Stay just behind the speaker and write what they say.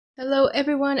Hello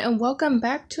everyone and welcome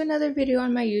back to another video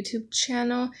on my YouTube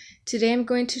channel. Today I'm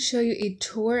going to show you a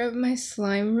tour of my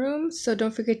slime room, so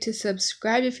don't forget to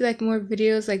subscribe if you like more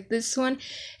videos like this one,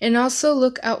 and also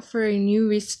look out for a new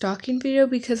restocking video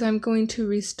because I'm going to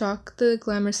restock the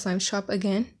Glamour Slime Shop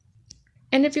again.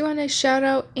 And if you want a shout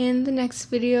out in the next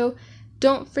video,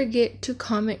 don't forget to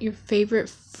comment your favorite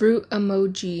fruit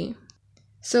emoji.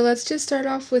 So let's just start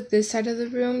off with this side of the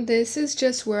room. This is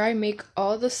just where I make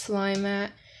all the slime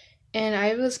at. And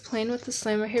I was playing with the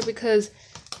slime right here because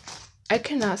I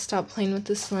cannot stop playing with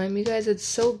the slime. You guys, it's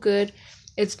so good.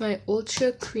 It's my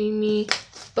ultra creamy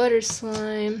butter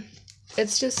slime.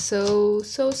 It's just so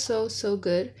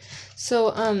good.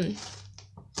 So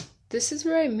this is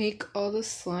where I make all the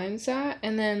slimes at,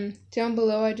 and then down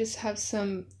below I just have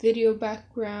some video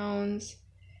backgrounds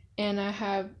and I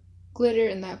have glitter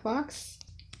in that box.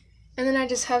 And then I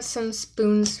just have some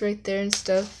spoons right there and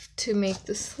stuff to make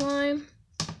the slime.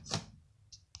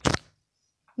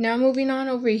 Now moving on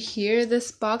over here,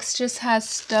 this box just has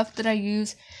stuff that I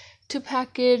use to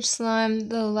package slime.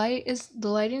 The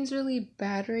lighting's really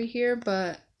bad right here,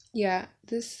 but yeah,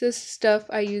 this is stuff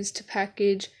I use to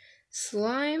package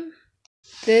slime.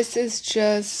 This is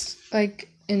just like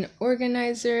an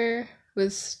organizer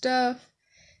with stuff.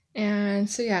 And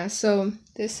so yeah, so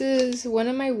this is one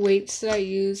of my weights that I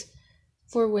use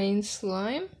for weighing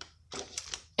slime.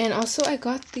 And also I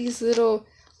got these little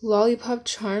lollipop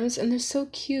charms and they're so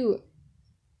cute.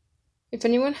 If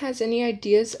anyone has any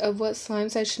ideas of what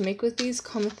slimes I should make with these,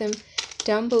 comment them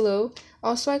down below.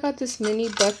 Also, I got this mini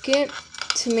bucket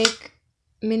to make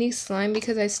mini slime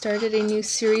because I started a new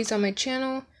series on my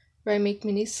channel where I make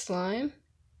mini slime.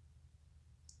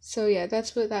 So yeah,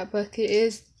 that's what that bucket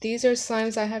is. These are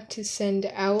slimes I have to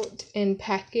send out and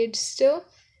package still.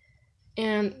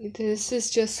 And this is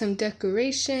just some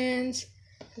decorations,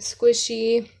 a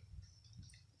squishy,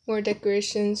 more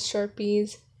decorations,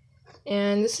 Sharpies,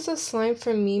 and this is a slime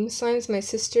from Meme Slimes, my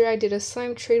sister. I did a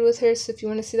slime trade with her, so if you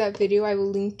want to see that video, I will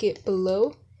link it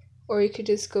below, or you could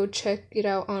just go check it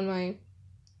out on my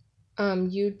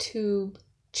YouTube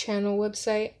channel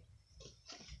website.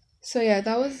 So yeah,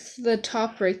 that was the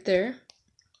top right there.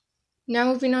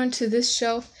 Now moving on to this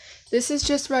shelf. This is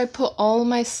just where I put all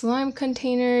my slime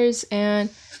containers,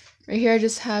 and right here I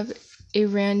just have a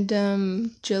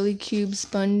random jelly cube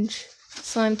sponge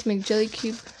slime to make jelly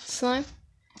cube slime,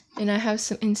 and I have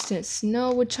some instant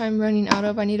snow which I'm running out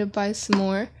of. I need to buy some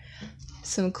more.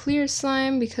 Some clear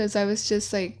slime because I was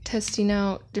just like testing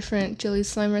out different jelly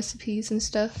slime recipes and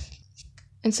stuff.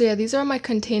 And so yeah, these are my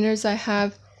containers. I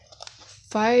have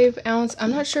 5 ounce,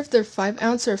 I'm not sure if they're 5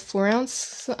 ounce or 4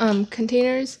 ounce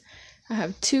containers. I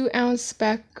have 2 ounce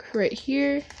back right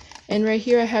here, and right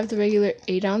here I have the regular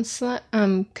 8 ounce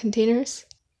containers.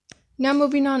 Now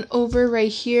moving on over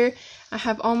right here, I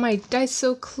have all my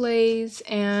Daiso clays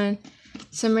and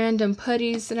some random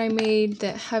putties that I made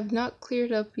that have not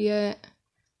cleared up yet.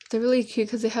 They're really cute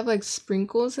because they have like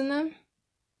sprinkles in them.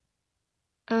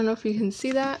 I don't know if you can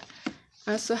see that.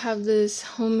 I also have this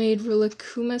homemade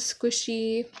Rilakkuma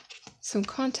squishy, some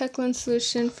contact lens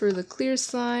solution for the clear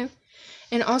slime.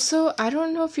 And also, I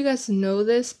don't know if you guys know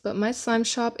this, but my slime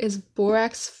shop is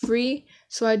borax free,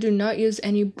 so I do not use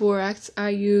any borax. I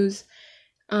use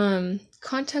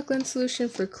contact lens solution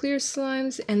for clear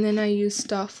slimes, and then I use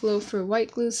Stofflo for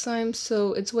white glue slime,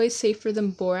 so it's way safer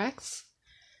than borax.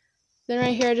 Then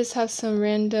right here I just have some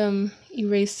random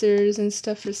erasers and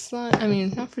stuff for slime. I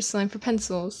mean, not for slime, for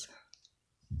pencils.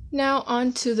 Now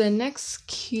on to the next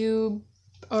cube,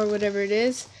 or whatever it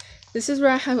is. This is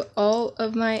where I have all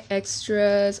of my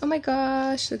extras. Oh my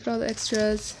gosh, look at all the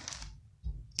extras.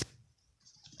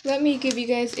 Let me give you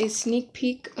guys a sneak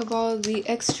peek of all the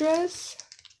extras.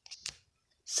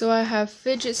 So I have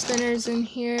fidget spinners in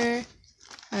here,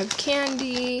 I have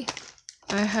candy,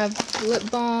 I have lip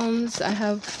balms, I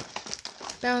have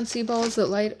bouncy balls that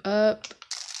light up.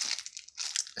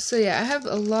 So yeah, I have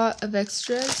a lot of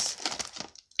extras.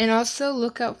 And also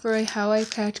look out for a how I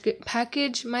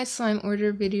package my slime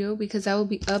order video because that will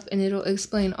be up and it'll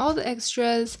explain all the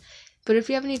extras. But if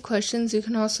you have any questions, you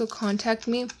can also contact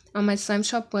me on my slime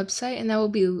shop website, and that will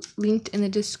be linked in the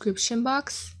description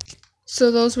box.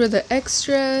 So those were the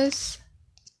extras.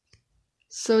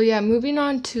 So yeah, moving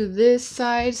on to this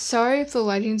side. Sorry if the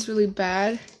lighting's really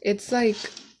bad. It's like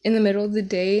in the middle of the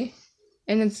day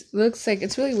and it looks like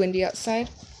it's really windy outside.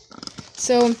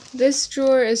 So this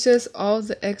drawer is just all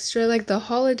the extra, like the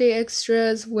holiday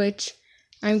extras, which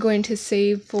I'm going to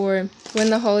save for when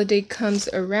the holiday comes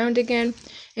around again.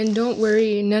 And don't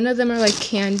worry, none of them are like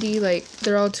candy, like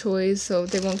they're all toys, so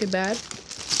they won't get bad.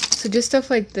 So just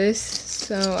stuff like this.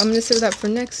 So I'm going to save that for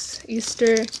next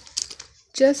Easter.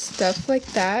 just stuff like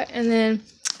that. And then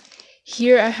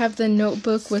here I have the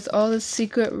notebook with all the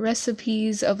secret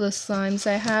recipes of the slimes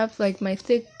I have, like my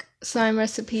thick slime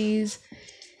recipes,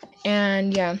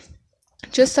 and yeah,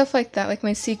 just stuff like that, like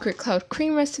my secret cloud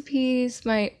cream recipes,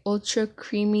 my ultra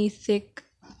creamy thick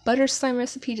butter slime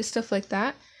recipe, just stuff like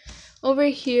that. Over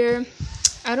here,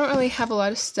 I don't really have a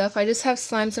lot of stuff. I just have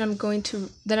slimes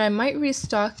that I might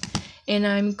restock, and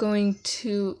I'm going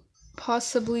to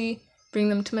possibly bring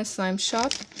them to my slime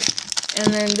shop.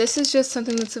 And then this is just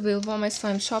something that's available on my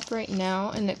slime shop right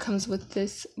now, and it comes with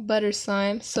this butter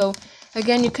slime. So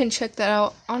again, you can check that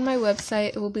out on my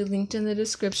website. It will be linked in the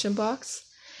description box.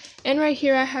 And right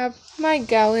here I have my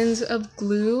gallons of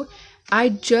glue. I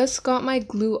just got my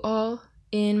glue all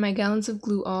in my gallons of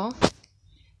glue all.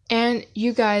 And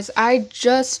you guys, I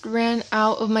just ran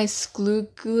out of my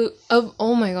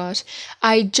oh my gosh.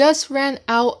 I just ran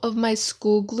out of my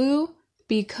school glue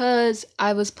because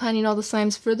I was planning all the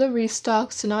slimes for the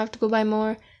restock, so now I have to go buy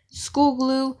more school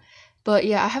glue. But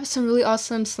yeah, I have some really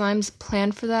awesome slimes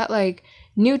planned for that, like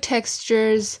new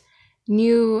textures,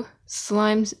 new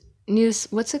slimes,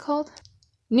 what's it called?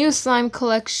 New slime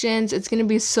collections. It's gonna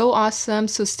be so awesome,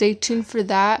 so stay tuned for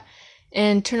that.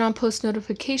 And turn on post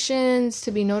notifications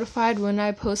to be notified when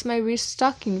I post my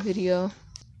restocking video.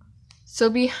 So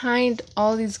behind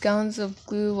all these gallons of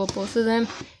glue, well, both of them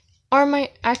are my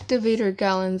activator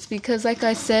gallons, because like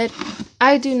I said,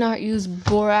 I do not use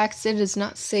borax. It is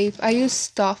not safe. I use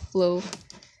Stofflo.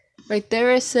 Right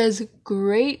there it says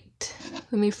great.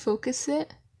 Let me focus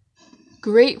it.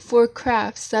 Great for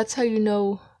crafts. That's how you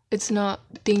know it's not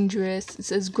dangerous. It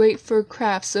says great for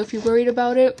crafts. So if you're worried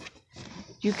about it,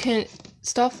 you can,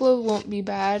 Stofflo won't be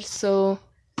bad. So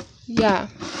yeah,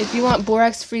 if you want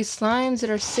borax free slimes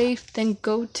that are safe, then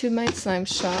go to my slime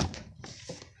shop.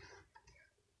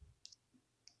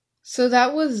 So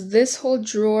that was this whole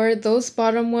drawer. Those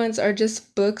bottom ones are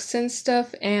just books and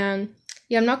stuff, and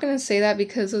yeah, I'm not gonna say that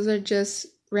because those are just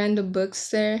random books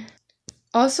there.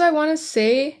 Also, I want to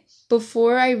say,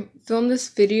 before I filmed this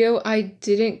video, I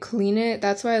didn't clean it.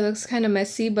 That's why it looks kind of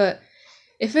messy, but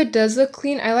if it does look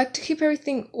clean, I like to keep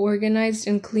everything organized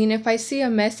and clean. If I see a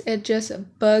mess, it just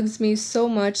bugs me so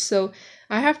much. So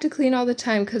I have to clean all the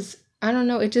time because, I don't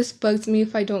know, it just bugs me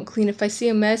if I don't clean. If I see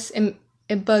a mess,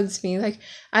 it bugs me. Like,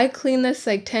 I clean this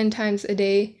like 10 times a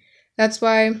day. That's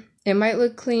why it might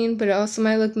look clean, but it also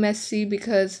might look messy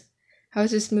because I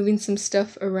was just moving some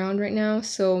stuff around right now.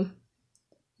 So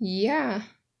yeah.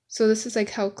 So this is like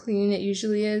how clean it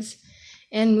usually is.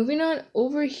 And moving on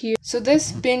over here, so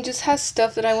this bin just has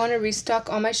stuff that I want to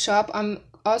restock on my shop. I'm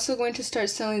also going to start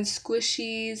selling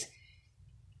squishies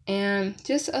and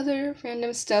just other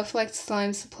random stuff like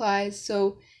slime supplies.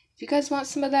 So if you guys want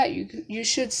some of that, you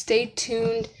should stay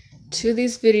tuned to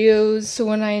these videos. So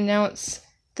when I announce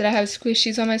that I have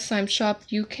squishies on my slime shop,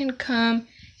 you can come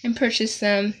and purchase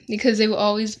them because they will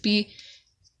always be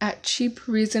at cheap,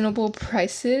 reasonable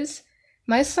prices.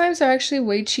 My slimes are actually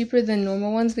way cheaper than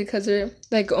normal ones because they're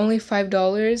like only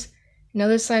 $5. And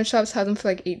other slime shops have them for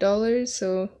like $8.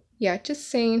 So yeah, just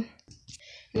saying.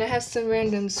 And I have some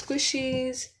random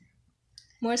squishies.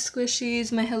 More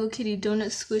squishies. My Hello Kitty donut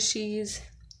squishies.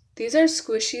 These are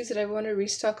squishies that I want to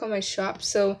restock on my shop.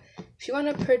 So if you want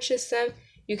to purchase them,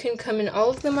 you can come in.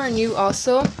 All of them are new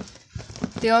also.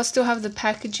 They all still have the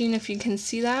packaging if you can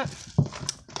see that.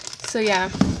 So yeah.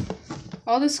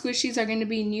 All the squishies are going to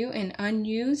be new and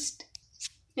unused.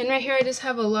 And right here I just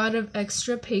have a lot of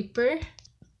extra paper.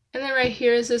 And then right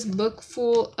here is this book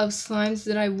full of slimes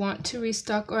that I want to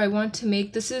restock or I want to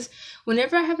make. This is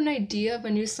whenever I have an idea of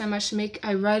a new slime I should make,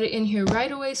 I write it in here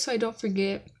right away so I don't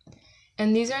forget.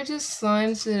 And these are just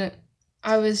slimes that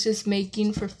I was just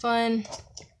making for fun.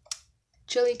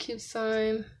 Jelly cube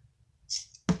slime.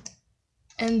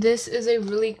 And this is a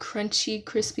really crunchy,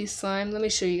 crispy slime. Let me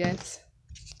show you guys.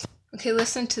 Okay,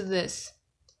 listen to this.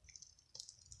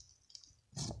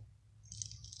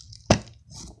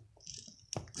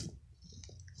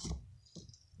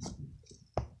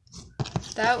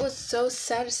 That was so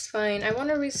satisfying. I want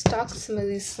to restock some of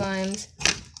these slimes.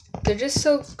 They're just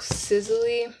so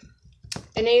sizzly.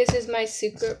 And this is my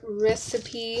secret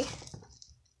recipe.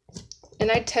 And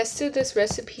I tested this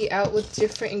recipe out with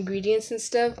different ingredients and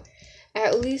stuff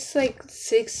at least like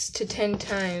 6 to 10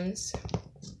 times.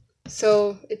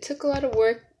 So it took a lot of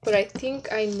work, but I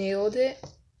think I nailed it.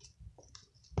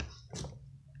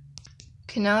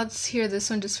 Okay, now let's hear this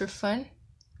one just for fun.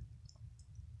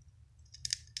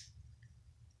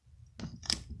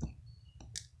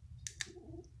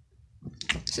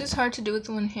 This is hard to do with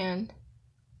one hand.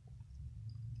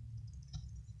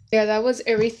 Yeah, that was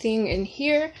everything in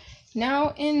here.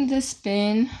 Now in this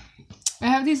bin, I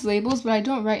have these labels, but I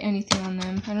don't write anything on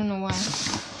them. I don't know why.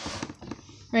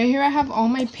 Right here I have all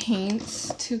my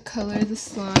paints to color the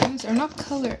slimes. Or not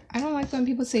color. I don't like when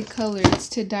people say color. It's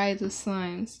to dye the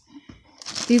slimes.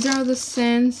 These are all the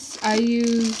scents I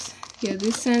use. Yeah,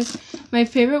 these scents. My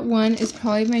favorite one is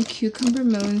probably my cucumber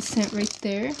melon scent right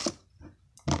there.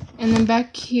 And then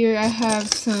back here I have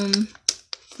some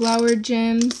flower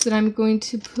gems that I'm going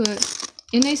to put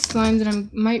in a slime that I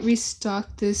might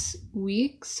restock this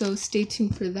week. So stay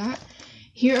tuned for that.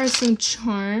 Here are some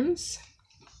charms.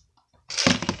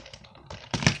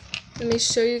 Let me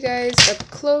show you guys up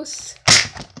close.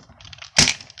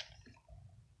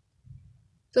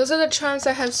 Those are the charms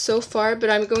I have so far, but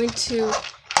I'm going to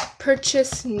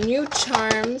purchase new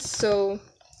charms, so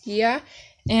yeah,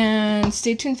 and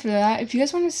stay tuned for that. If you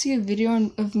guys want to see a video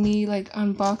of me like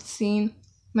unboxing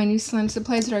my new slime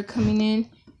supplies that are coming in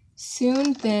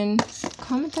soon, then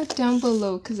comment that down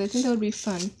below because I think that would be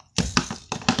fun.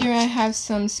 Here I have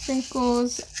some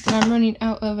sprinkles that I'm running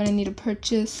out of and I need to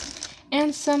purchase,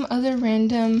 and some other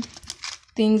random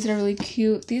things that are really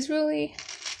cute. These are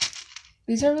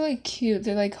really cute.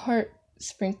 They're like heart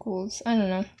sprinkles. I don't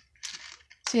know.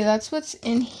 So yeah, that's what's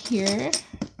in here.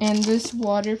 And this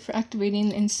water for activating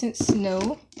the instant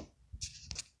snow.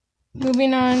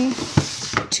 Moving on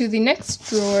to the next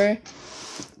drawer.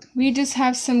 We just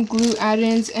have some glue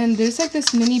add-ins, and there's like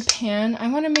this mini pan. I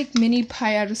want to make mini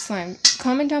pie out of slime.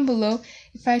 Comment down below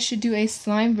if I should do a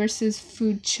slime versus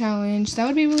food challenge. That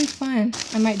would be really fun.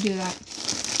 I might do that.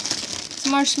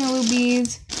 Some marshmallow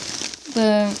beads,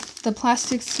 the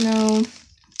plastic snow,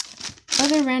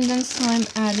 other random slime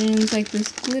add-ins like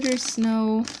this glitter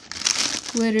snow,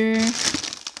 glitter,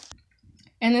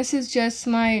 and this is just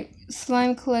my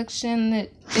slime collection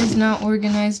that is not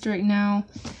organized right now.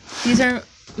 These are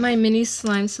my mini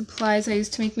slime supplies I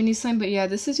used to make mini slime, but yeah,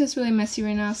 this is just really messy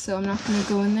right now, so I'm not going to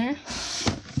go in there.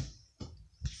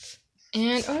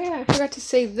 And oh yeah, I forgot to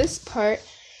say this part.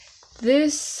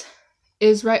 This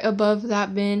is right above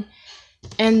that bin.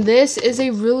 And this is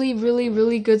a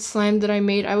really good slime that I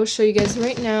made. I will show you guys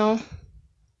right now.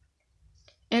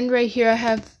 And right here I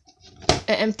have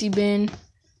an empty bin.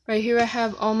 Right here I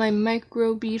have all my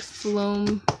micro bead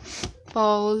foam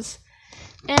balls.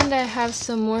 And I have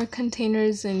some more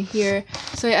containers in here.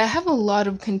 So yeah, I have a lot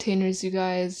of containers, you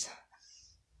guys.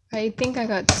 I think I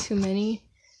got too many.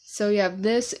 So yeah,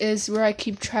 this is where I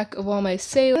keep track of all my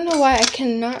sales. I don't know why I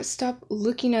cannot stop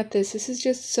looking at this. This is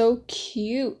just so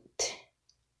cute.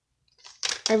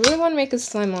 I really want to make a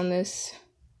slime on this.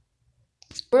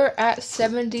 We're at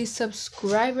 70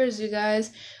 subscribers, you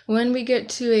guys. When we get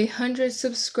to 100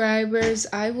 subscribers,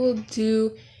 I will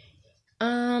do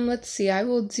let's see, I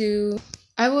will do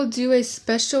a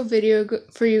special video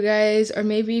for you guys, or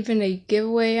maybe even a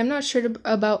giveaway. I'm not sure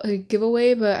about a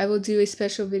giveaway, but I will do a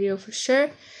special video for sure.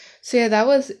 So yeah, that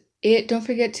was it. Don't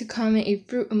forget to comment a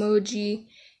fruit emoji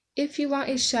if you want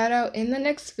a shout out in the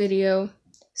next video.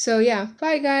 So yeah,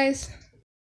 bye guys.